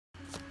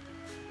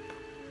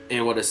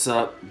And what is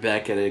up?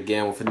 Back at it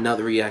again with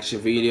another reaction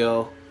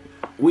video.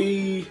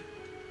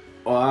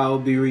 I'll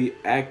be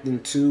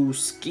reacting to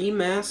Ski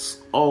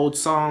Mask old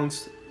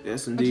songs.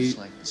 Yes, indeed.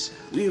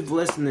 We've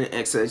listened to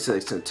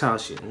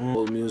XXXTentacion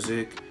old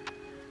music.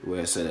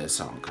 Where I said that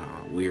song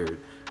kind of weird,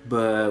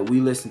 but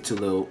we listened to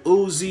Lil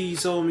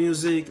Uzi's old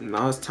music.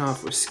 Now it's time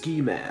for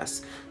Ski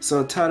Mask.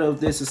 So the title of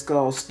this is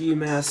called Ski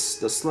Mask,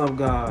 the Slump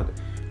God,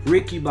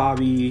 Ricky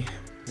Bobby.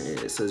 And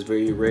it says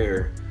very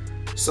rare.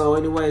 So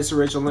anyways, the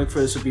original link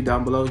for this will be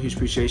down below. Huge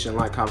appreciation,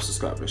 like, comment,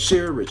 subscribe, and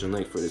share. Original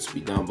link for this will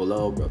be down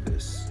below. Bro,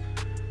 this,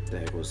 the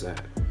heck was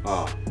that?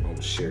 Oh, I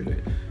almost shared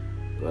it.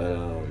 But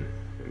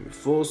let me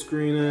full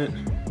screen it.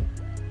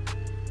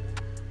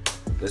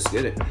 Let's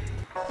get it.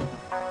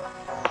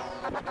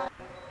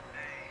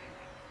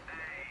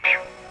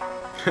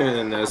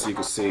 And as you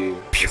can see,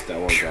 it's that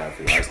one guy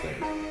for last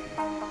name.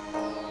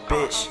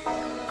 Bitch,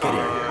 get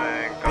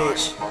here.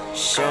 Bitch,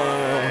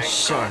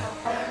 shine.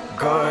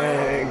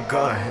 Going.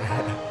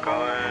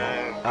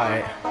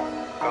 Alright.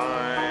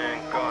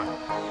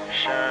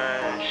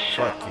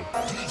 Fuck you.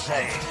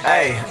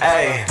 Hey.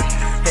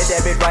 Hit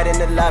that bitch right in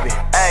the lobby.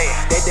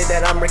 They think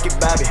that I'm Ricky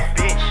Bobby.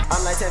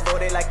 I'm like 10-4,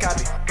 they like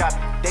copy.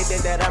 They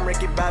think that I'm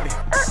Ricky Bobby.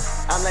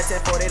 I'm like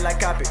 10-4, they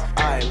like copy.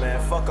 Alright, man,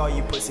 fuck all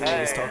you pussy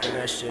niggas talking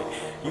that shit.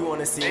 You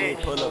wanna see me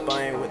pull up,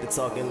 I ain't with the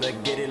talking. Let's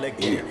get it,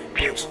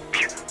 bitch.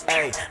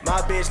 Hey,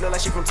 my bitch look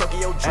like she from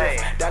Tokyo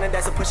Drift. Down and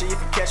that's a pusher if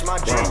you catch my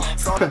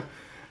drift.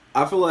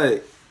 I feel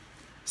like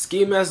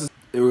Ski Mask,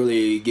 it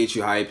really gets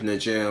you hype in the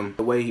gym.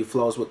 The way he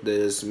flows with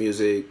this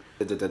music,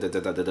 bro,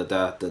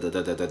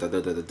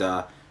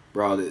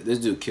 this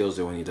dude kills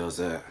it when he does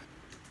that.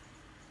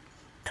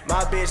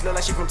 My bitch look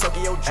like she from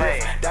Tokyo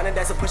Drift. Down and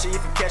that's a pusher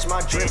if you catch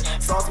my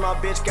drift. Sauce my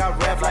bitch got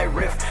rap like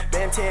Riff.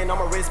 Band 10 on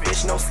my wrist,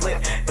 bitch, no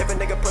slip. If a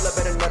nigga pull up,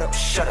 better nut up,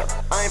 shut up.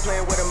 I ain't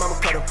playing with him, I'ma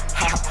cut him.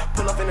 Ha,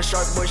 pull up in a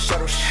shark boy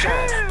shuttle,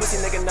 shine. Pussy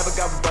nigga never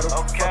got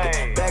rebuttal.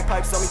 Okay.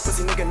 Bagpipes on me,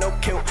 pussy nigga no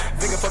kill.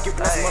 Finger fuck you,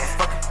 bless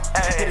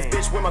motherfucker. Hit his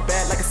bitch with my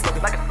bad like a slugger.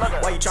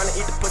 Why you tryna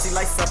eat the pussy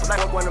like supper?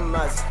 Fuck one of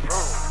mine.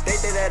 They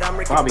think that I'm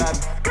Ricky Bobby.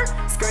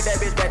 Skirt that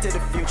bitch back to the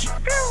future.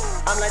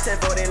 I'm like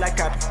 10-4, they like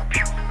copy.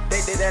 They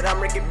think that I'm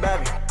Ricky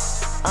Bobby.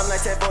 I'm like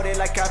 10-4, they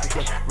like copy.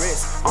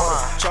 Wrist,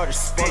 water, charger,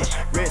 spinner.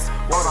 Wrist,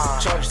 water,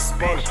 charger,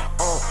 spinner.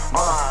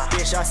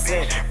 Bitch, I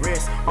said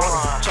wrist,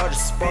 water, charger,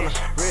 spinner.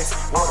 Wrist,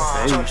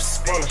 water, charger,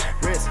 spinner.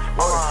 Wrist,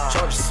 water,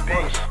 charger,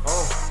 spinner.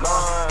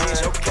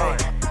 Bitch, okay.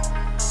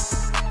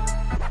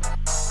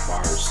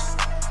 Bars.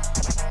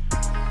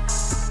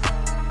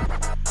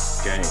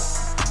 Gang.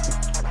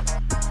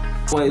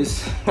 Anyways,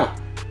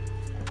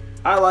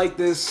 I like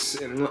this,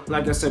 and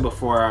like I said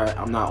before,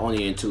 I'm not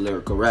only into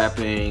lyrical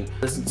rapping.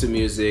 Listen to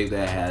music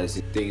that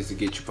has things to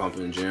get you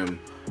pumping in the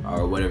gym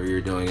or whatever you're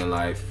doing in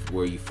life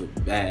where you feel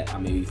bad,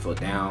 you feel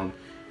down.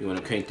 You want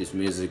to crank this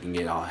music and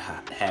get all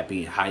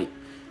happy and hype.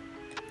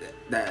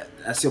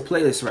 That's your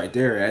playlist right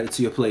there. Add it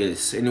to your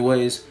playlist.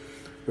 Anyways,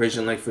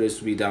 original link for this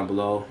will be down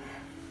below.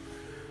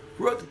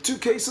 We're at the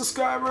 2K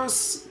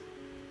subscribers.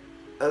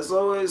 As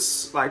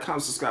always, like,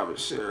 comment, subscribe, and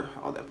share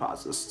all that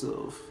positive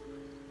stuff.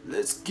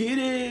 Let's get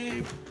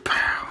it.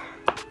 Pow.